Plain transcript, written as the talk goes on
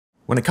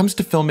When it comes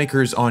to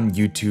filmmakers on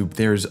YouTube,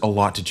 there's a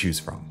lot to choose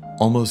from,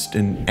 almost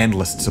an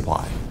endless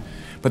supply.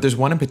 But there's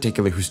one in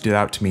particular who stood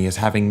out to me as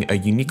having a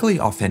uniquely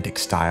authentic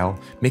style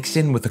mixed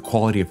in with a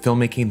quality of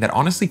filmmaking that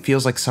honestly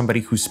feels like somebody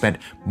who spent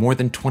more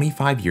than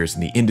 25 years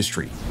in the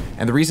industry.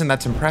 And the reason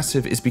that's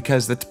impressive is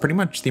because that's pretty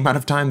much the amount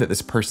of time that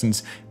this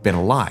person's been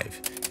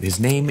alive. His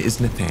name is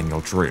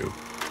Nathaniel Drew.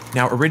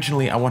 Now,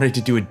 originally, I wanted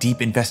to do a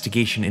deep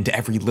investigation into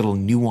every little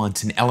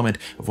nuance and element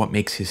of what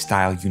makes his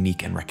style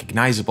unique and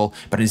recognizable,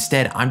 but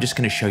instead, I'm just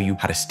going to show you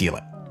how to steal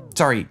it.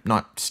 Sorry,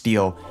 not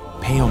steal,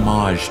 pay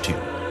homage to.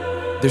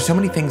 There's so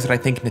many things that I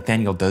think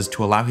Nathaniel does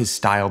to allow his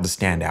style to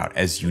stand out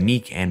as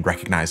unique and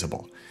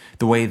recognizable.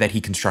 The way that he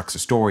constructs a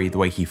story, the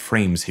way he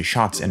frames his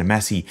shots in a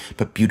messy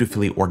but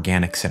beautifully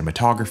organic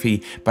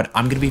cinematography, but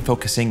I'm going to be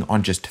focusing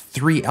on just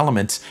 3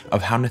 elements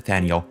of how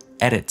Nathaniel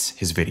edits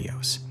his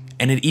videos.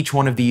 And in each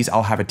one of these,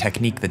 I'll have a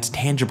technique that's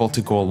tangible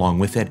to go along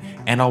with it,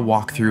 and I'll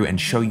walk through and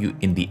show you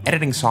in the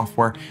editing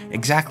software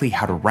exactly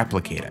how to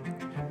replicate it.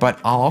 But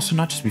I'll also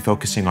not just be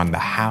focusing on the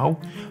how,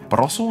 but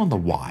also on the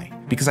why.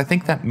 Because I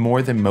think that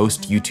more than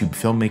most YouTube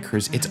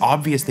filmmakers, it's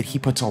obvious that he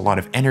puts a lot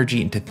of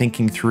energy into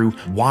thinking through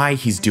why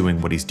he's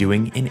doing what he's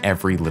doing in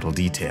every little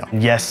detail.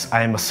 Yes,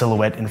 I am a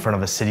silhouette in front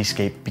of a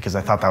cityscape because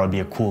I thought that would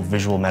be a cool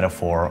visual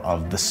metaphor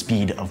of the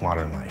speed of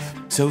modern life.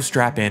 So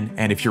strap in,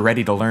 and if you're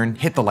ready to learn,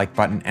 hit the like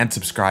button and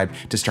subscribe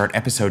to start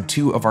episode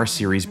 2 of our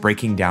series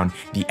breaking down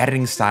the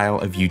editing style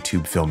of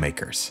YouTube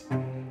filmmakers.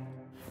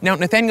 Now,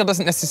 Nathaniel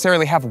doesn't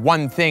necessarily have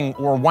one thing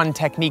or one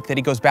technique that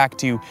he goes back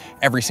to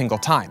every single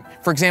time.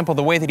 For example,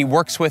 the way that he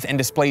works with and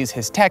displays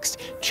his text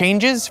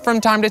changes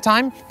from time to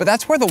time, but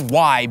that's where the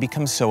why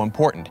becomes so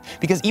important.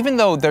 Because even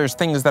though there's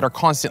things that are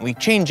constantly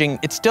changing,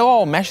 it still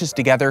all meshes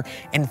together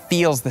and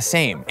feels the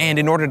same. And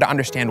in order to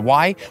understand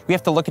why, we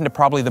have to look into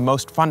probably the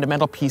most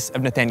fundamental piece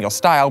of Nathaniel's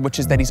style, which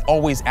is that he's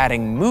always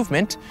adding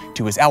movement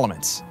to his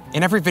elements.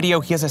 In every video,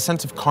 he has a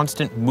sense of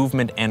constant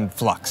movement and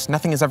flux.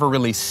 Nothing is ever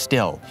really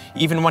still.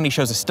 Even when he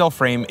shows a still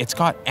frame, it's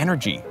got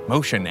energy,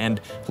 motion,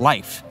 and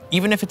life,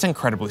 even if it's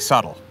incredibly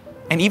subtle.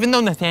 And even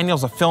though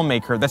Nathaniel's a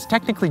filmmaker, that's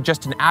technically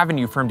just an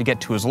avenue for him to get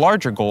to his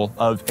larger goal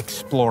of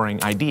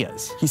exploring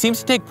ideas. He seems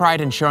to take pride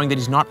in showing that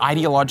he's not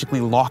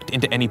ideologically locked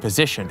into any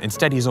position.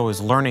 Instead, he's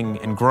always learning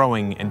and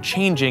growing and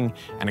changing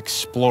and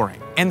exploring.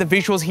 And the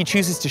visuals he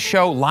chooses to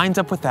show lines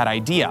up with that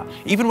idea,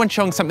 even when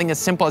showing something as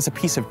simple as a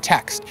piece of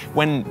text,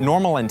 when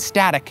normal and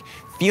static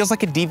feels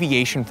like a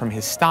deviation from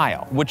his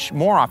style, which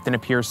more often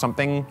appears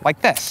something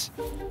like this.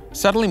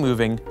 Subtly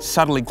moving,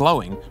 subtly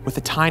glowing, with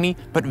a tiny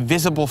but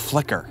visible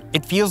flicker.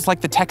 It feels like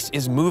the text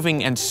is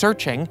moving and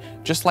searching,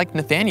 just like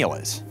Nathaniel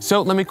is.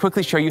 So let me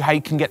quickly show you how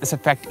you can get this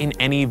effect in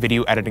any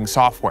video editing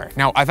software.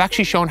 Now, I've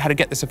actually shown how to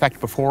get this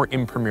effect before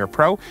in Premiere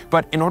Pro,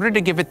 but in order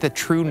to give it the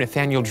true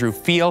Nathaniel Drew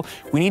feel,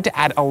 we need to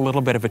add a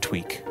little bit of a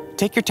tweak.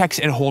 Take your text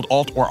and hold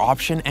Alt or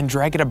Option and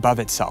drag it above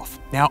itself.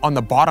 Now on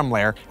the bottom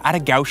layer, add a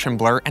Gaussian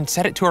blur and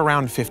set it to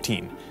around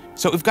 15.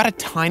 So we've got a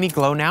tiny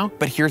glow now,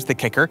 but here's the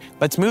kicker.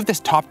 Let's move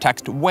this top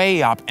text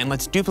way up and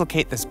let's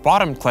duplicate this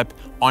bottom clip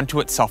onto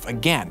itself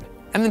again.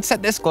 And then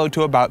set this glow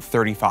to about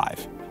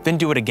 35. Then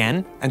do it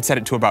again and set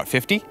it to about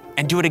 50.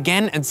 And do it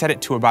again and set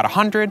it to about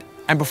 100.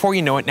 And before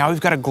you know it, now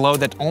we've got a glow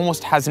that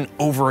almost has an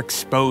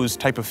overexposed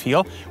type of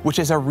feel, which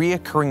is a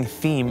reoccurring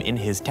theme in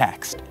his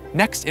text.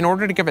 Next, in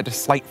order to give it a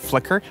slight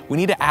flicker, we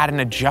need to add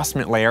an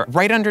adjustment layer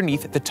right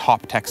underneath the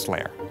top text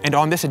layer. And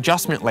on this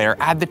adjustment layer,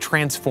 add the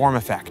transform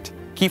effect.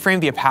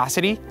 Keyframe the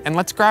opacity, and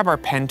let's grab our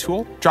pen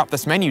tool, drop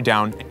this menu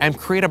down, and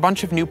create a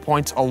bunch of new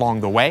points along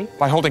the way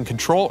by holding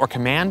Control or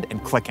Command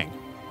and clicking.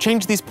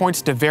 Change these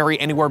points to vary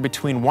anywhere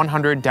between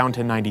 100 down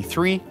to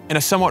 93 in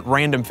a somewhat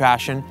random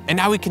fashion, and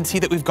now we can see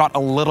that we've got a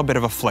little bit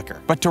of a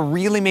flicker. But to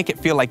really make it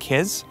feel like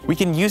his, we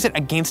can use it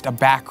against a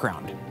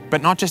background,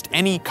 but not just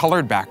any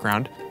colored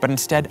background, but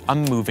instead a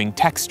moving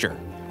texture.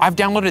 I've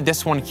downloaded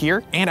this one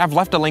here, and I've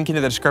left a link in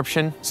the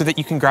description so that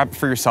you can grab it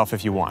for yourself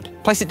if you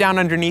want. Place it down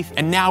underneath,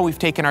 and now we've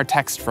taken our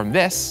text from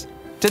this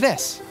to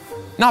this.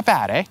 Not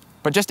bad, eh?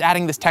 But just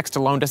adding this text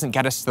alone doesn't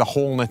get us to the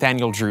whole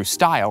Nathaniel Drew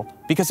style,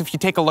 because if you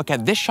take a look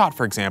at this shot,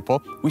 for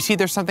example, we see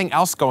there's something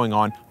else going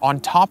on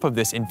top of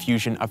this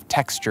infusion of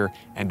texture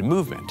and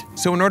movement.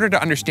 So in order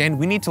to understand,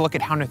 we need to look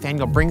at how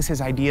Nathaniel brings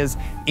his ideas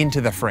into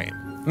the frame.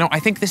 Now,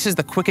 I think this is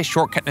the quickest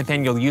shortcut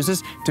Nathaniel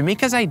uses to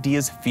make his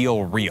ideas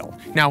feel real.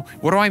 Now,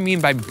 what do I mean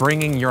by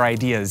bringing your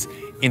ideas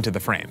into the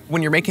frame?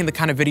 When you're making the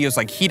kind of videos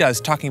like he does,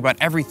 talking about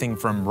everything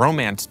from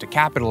romance to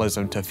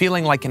capitalism to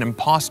feeling like an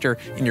imposter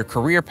in your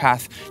career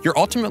path, you're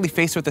ultimately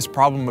faced with this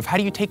problem of how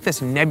do you take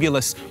this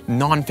nebulous,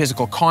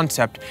 non-physical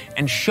concept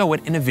and show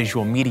it in a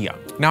visual medium?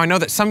 Now, I know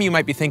that some of you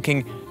might be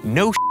thinking,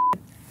 no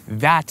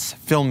that's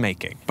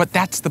filmmaking. But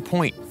that's the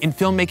point. In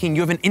filmmaking,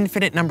 you have an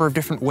infinite number of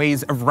different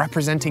ways of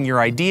representing your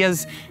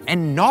ideas,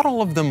 and not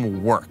all of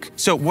them work.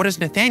 So what does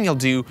Nathaniel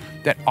do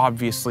that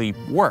obviously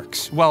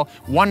works? Well,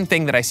 one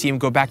thing that I see him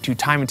go back to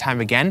time and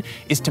time again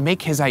is to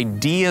make his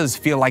ideas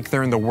feel like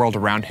they're in the world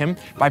around him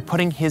by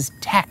putting his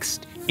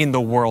text in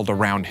the world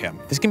around him.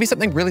 This can be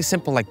something really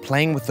simple like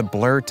playing with the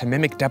blur to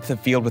mimic depth of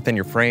field within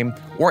your frame,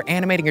 or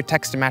animating your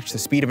text to match the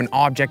speed of an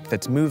object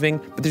that's moving,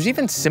 but there's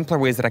even simpler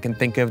ways that I can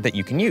think of that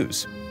you can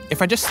use.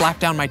 If I just slap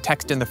down my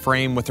text in the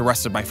frame with the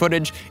rest of my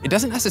footage, it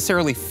doesn't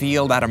necessarily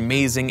feel that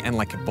amazing and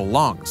like it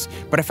belongs.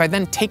 But if I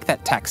then take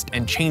that text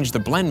and change the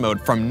blend mode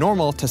from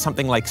normal to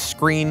something like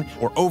screen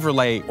or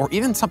overlay or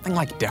even something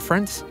like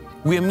difference,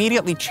 we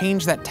immediately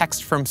change that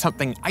text from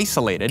something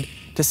isolated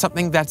to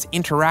something that's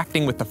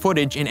interacting with the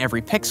footage in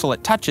every pixel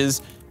it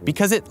touches,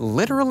 because it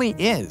literally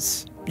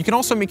is. You can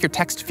also make your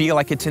text feel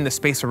like it's in the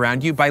space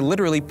around you by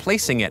literally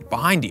placing it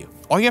behind you.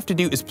 All you have to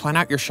do is plan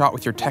out your shot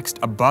with your text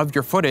above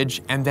your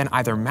footage and then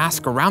either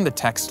mask around the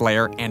text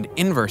layer and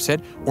inverse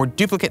it, or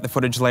duplicate the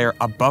footage layer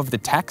above the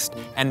text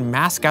and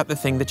mask out the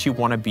thing that you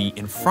want to be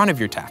in front of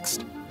your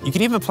text. You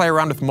can even play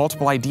around with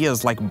multiple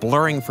ideas like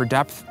blurring for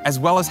depth, as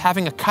well as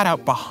having a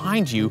cutout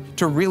behind you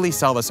to really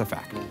sell this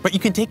effect. But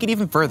you can take it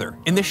even further.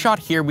 In this shot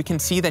here, we can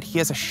see that he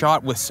has a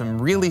shot with some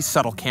really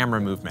subtle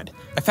camera movement.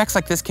 Effects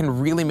like this can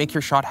really make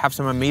your shot have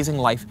some amazing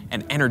life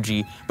and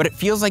energy, but it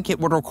feels like it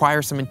would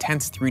require some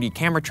intense 3D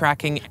camera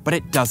tracking, but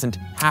it doesn't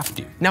have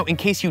to. Now, in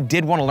case you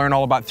did want to learn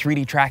all about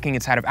 3D tracking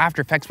inside of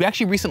After Effects, we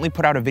actually recently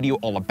put out a video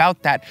all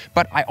about that,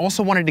 but I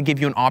also wanted to give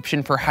you an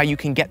option for how you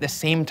can get the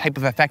same type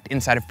of effect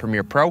inside of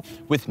Premiere Pro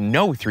with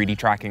no 3D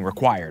tracking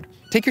required.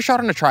 Take your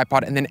shot on a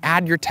tripod and then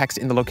add your text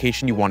in the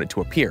location you want it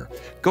to appear.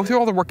 Go through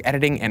all the work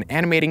editing and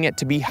animating it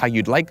to be how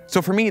you'd like.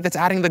 So for me, that's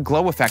adding the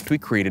glow effect we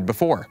created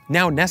before.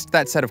 Now nest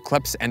that set of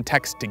clips and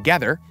text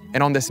together,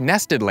 and on this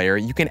nested layer,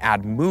 you can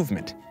add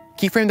movement.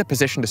 Keyframe the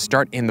position to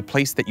start in the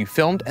place that you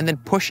filmed and then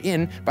push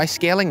in by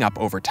scaling up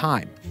over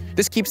time.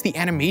 This keeps the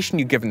animation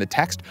you give in the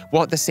text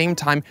while at the same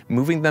time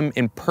moving them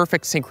in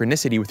perfect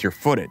synchronicity with your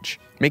footage,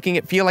 making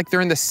it feel like they're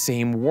in the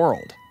same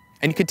world.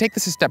 And you can take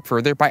this a step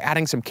further by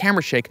adding some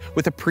camera shake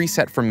with a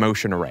preset from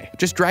Motion Array.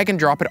 Just drag and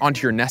drop it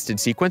onto your nested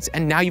sequence,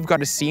 and now you've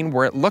got a scene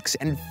where it looks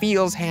and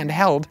feels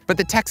handheld, but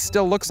the text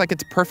still looks like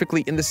it's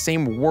perfectly in the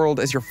same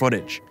world as your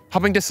footage,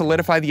 helping to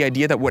solidify the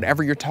idea that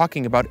whatever you're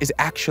talking about is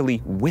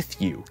actually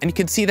with you. And you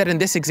can see that in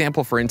this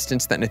example, for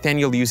instance, that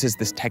Nathaniel uses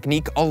this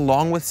technique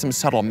along with some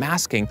subtle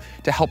masking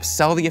to help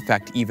sell the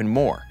effect even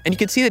more. And you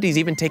can see that he's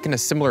even taken a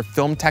similar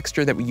film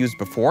texture that we used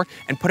before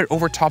and put it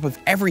over top of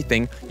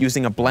everything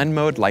using a blend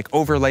mode like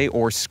overlay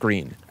or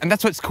screen. And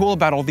that's what's cool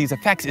about all these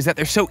effects, is that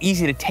they're so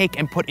easy to take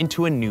and put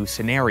into a new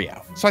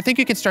scenario. So I think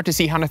you can start to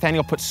see how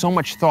Nathaniel puts so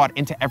much thought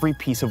into every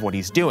piece of what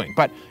he's doing.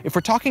 But if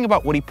we're talking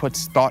about what he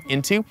puts thought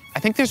into, I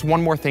think there's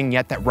one more thing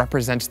yet that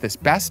represents this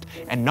best,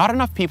 and not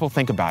enough people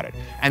think about it,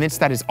 and it's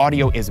that his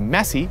audio is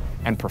messy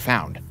and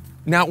profound.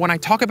 Now, when I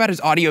talk about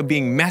his audio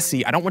being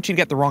messy, I don't want you to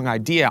get the wrong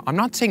idea. I'm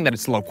not saying that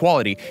it's low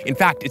quality. In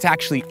fact, it's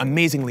actually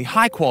amazingly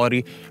high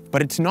quality,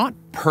 but it's not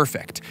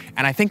perfect.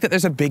 And I think that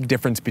there's a big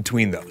difference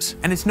between those.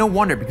 And it's no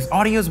wonder, because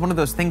audio is one of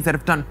those things that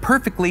if done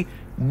perfectly,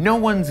 no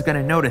one's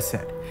gonna notice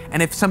it.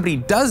 And if somebody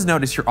does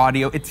notice your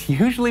audio, it's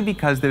usually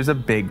because there's a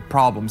big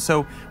problem.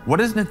 So what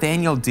does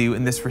Nathaniel do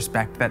in this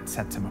respect that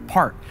sets him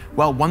apart?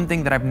 Well, one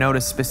thing that I've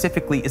noticed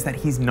specifically is that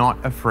he's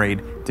not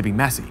afraid to be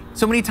messy.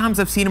 So many times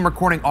I've seen him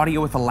recording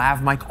audio with a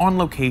lav mic on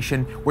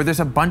location where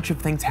there's a bunch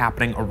of things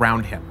happening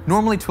around him.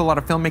 Normally to a lot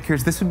of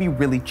filmmakers, this would be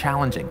really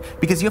challenging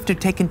because you have to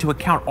take into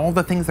account all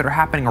the things that are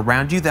happening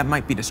around you that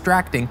might be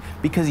distracting,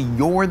 because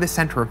you're the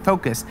center of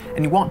focus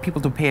and you want people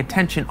to pay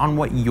attention on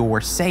what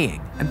you're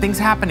saying. And things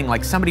happening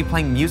like somebody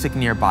playing music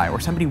nearby or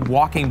somebody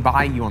walking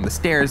by you on the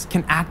stairs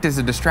can act as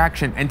a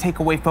distraction and take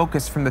away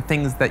focus from the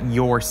things that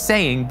you're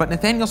saying. But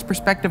Nathaniel's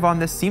perspective on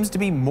this seems to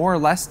be more or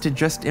less to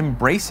just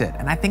embrace it.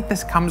 And I think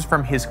this comes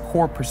from his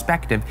core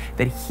perspective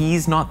that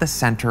he's not the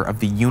center of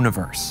the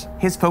universe.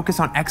 His focus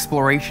on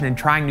exploration and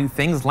trying new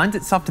things lends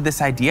itself to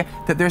this idea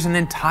that there's an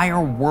entire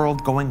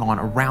world going on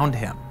around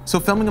him. So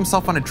filming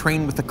himself on a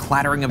train with the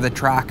clattering of the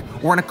track,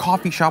 or in a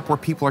coffee shop where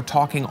people are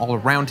talking all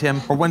around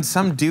him, or when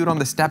some dude on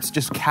the steps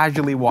just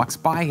casually walks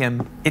by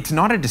him, it's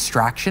not a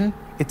distraction,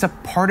 it's a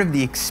part of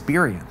the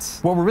experience.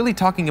 What we're really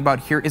talking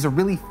about here is a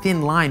really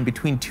thin line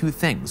between two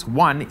things.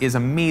 One is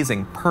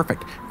amazing,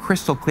 perfect,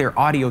 crystal clear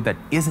audio that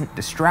isn't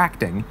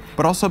distracting,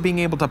 but also being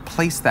able to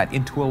place that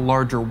into a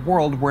larger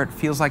world where it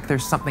feels like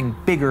there's something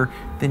bigger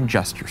than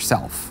just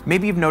yourself.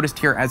 Maybe you've noticed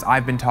here as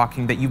I've been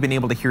talking that you've been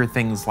able to hear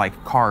things like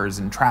cars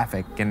and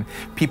traffic and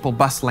people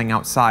bustling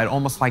outside,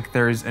 almost like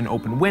there's an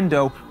open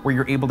window where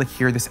you're able to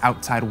hear this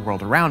outside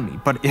world around me.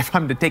 But if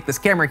I'm to take this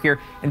camera here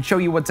and show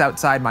you what's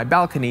outside my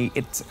balcony,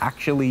 it's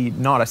actually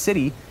not a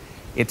city,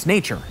 it's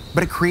nature.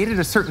 But it created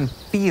a certain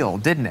feel,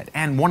 didn't it?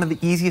 And one of the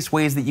easiest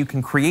ways that you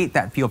can create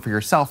that feel for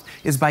yourself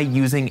is by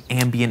using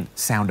ambient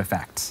sound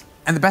effects.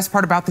 And the best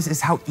part about this is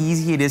how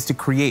easy it is to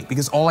create,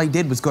 because all I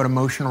did was go to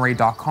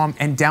motionarray.com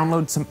and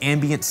download some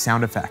ambient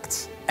sound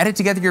effects. Edit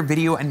together your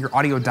video and your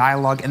audio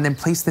dialogue and then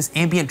place this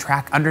ambient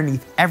track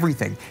underneath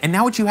everything. And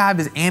now what you have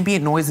is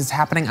ambient noise that's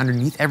happening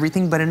underneath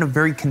everything, but in a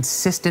very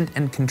consistent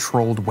and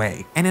controlled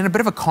way. And in a bit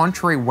of a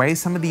contrary way,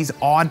 some of these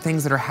odd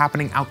things that are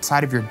happening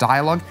outside of your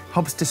dialogue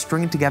helps to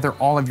string together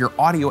all of your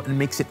audio and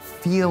makes it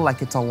feel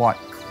like it's a lot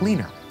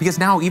cleaner. because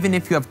now even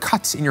if you have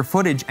cuts in your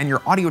footage and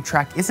your audio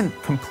track isn't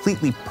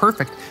completely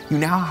perfect, you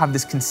now have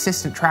this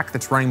consistent track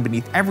that's running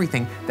beneath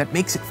everything that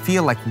makes it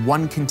feel like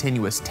one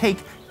continuous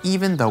take,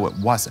 even though it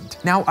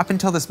wasn't. Now, up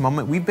until this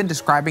moment, we've been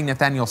describing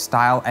Nathaniel's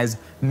style as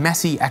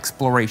messy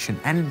exploration,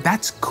 and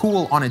that's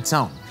cool on its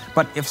own.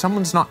 But if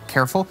someone's not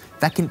careful,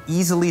 that can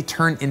easily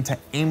turn into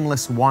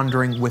aimless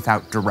wandering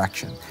without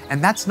direction.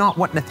 And that's not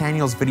what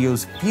Nathaniel's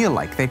videos feel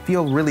like. They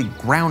feel really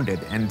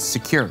grounded and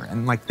secure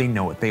and like they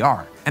know what they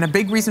are. And a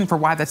big reason for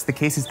why that's the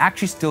case is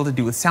actually still to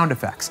do with sound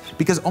effects,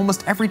 because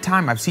almost every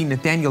time I've seen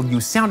Nathaniel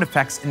use sound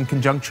effects in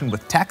conjunction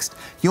with text,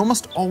 he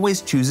almost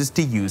always chooses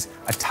to use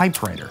a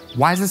typewriter.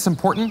 Why is this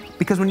important?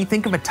 Because when you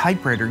think of a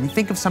typewriter, you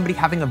think of somebody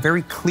having a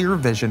very clear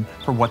vision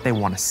for what they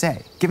want to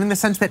say, given the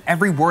sense that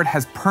every word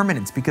has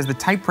permanence because the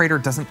typewriter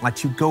doesn't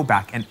let you go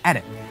back and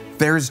edit.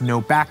 There's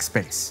no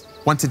backspace.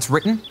 Once it's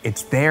written,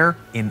 it's there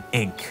in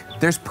ink.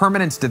 There's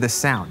permanence to this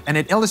sound, and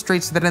it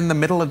illustrates that in the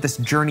middle of this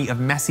journey of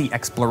messy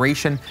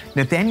exploration,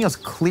 Nathaniel's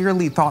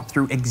clearly thought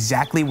through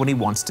exactly what he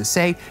wants to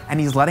say, and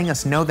he's letting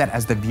us know that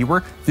as the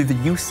viewer through the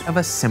use of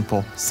a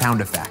simple sound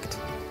effect.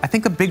 I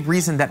think a big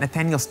reason that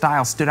Nathaniel's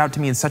style stood out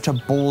to me in such a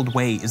bold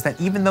way is that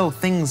even though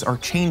things are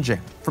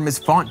changing, from his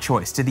font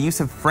choice to the use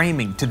of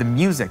framing to the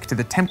music to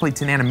the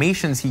templates and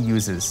animations he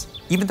uses,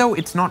 even though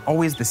it's not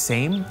always the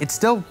same, it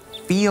still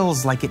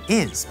feels like it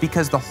is,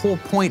 because the whole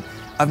point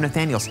of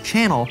Nathaniel's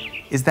channel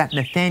is that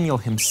Nathaniel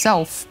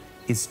himself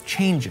is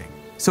changing.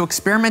 So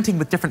experimenting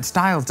with different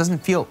styles doesn't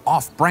feel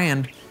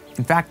off-brand.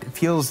 In fact, it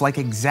feels like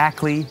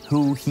exactly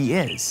who he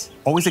is.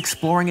 Always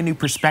exploring a new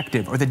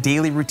perspective or the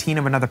daily routine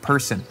of another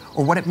person,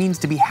 or what it means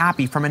to be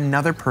happy from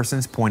another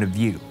person's point of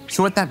view.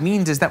 So what that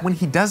means is that when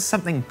he does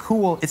something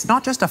cool, it's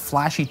not just a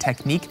flashy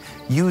technique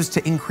used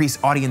to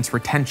increase audience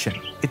retention.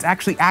 It's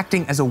actually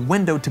acting as a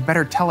window to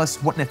better tell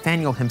us what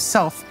Nathaniel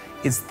himself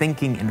is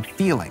thinking and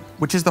feeling,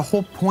 which is the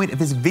whole point of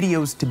his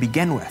videos to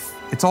begin with.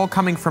 It's all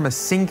coming from a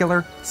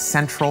singular,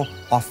 central,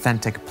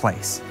 authentic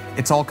place.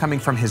 It's all coming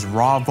from his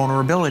raw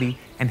vulnerability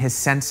and his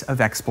sense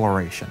of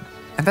exploration.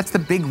 And that's the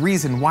big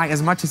reason why,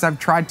 as much as I've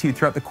tried to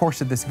throughout the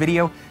course of this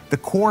video, the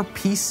core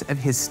piece of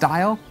his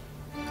style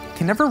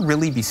can never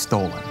really be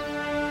stolen.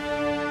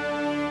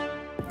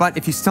 But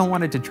if you still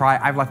wanted to try,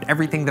 I've left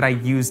everything that I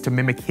use to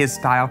mimic his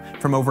style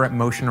from over at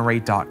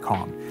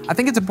motionarray.com. I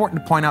think it's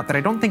important to point out that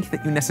I don't think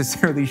that you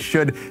necessarily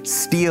should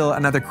steal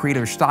another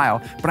creator's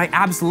style, but I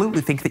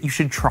absolutely think that you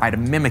should try to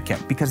mimic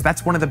it, because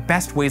that's one of the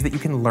best ways that you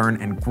can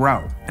learn and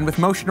grow. And with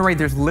Motion Array,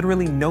 there's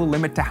literally no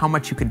limit to how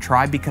much you can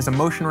try, because a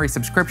Motion Array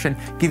subscription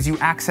gives you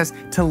access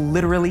to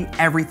literally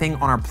everything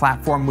on our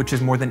platform, which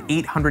is more than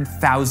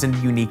 800,000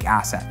 unique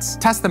assets.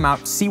 Test them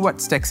out, see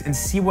what sticks, and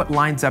see what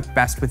lines up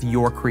best with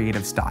your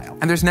creative style.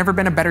 And there's never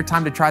been a better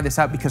time to try this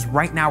out, because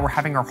right now we're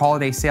having our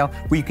holiday sale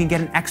where you can get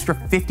an extra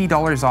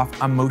 $50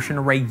 off a Motion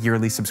Array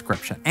yearly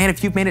subscription. And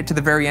if you've made it to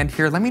the very end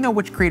here, let me know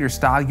which creator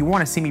style you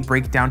want to see me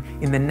break down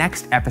in the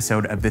next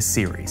episode of this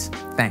series.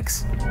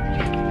 Thanks.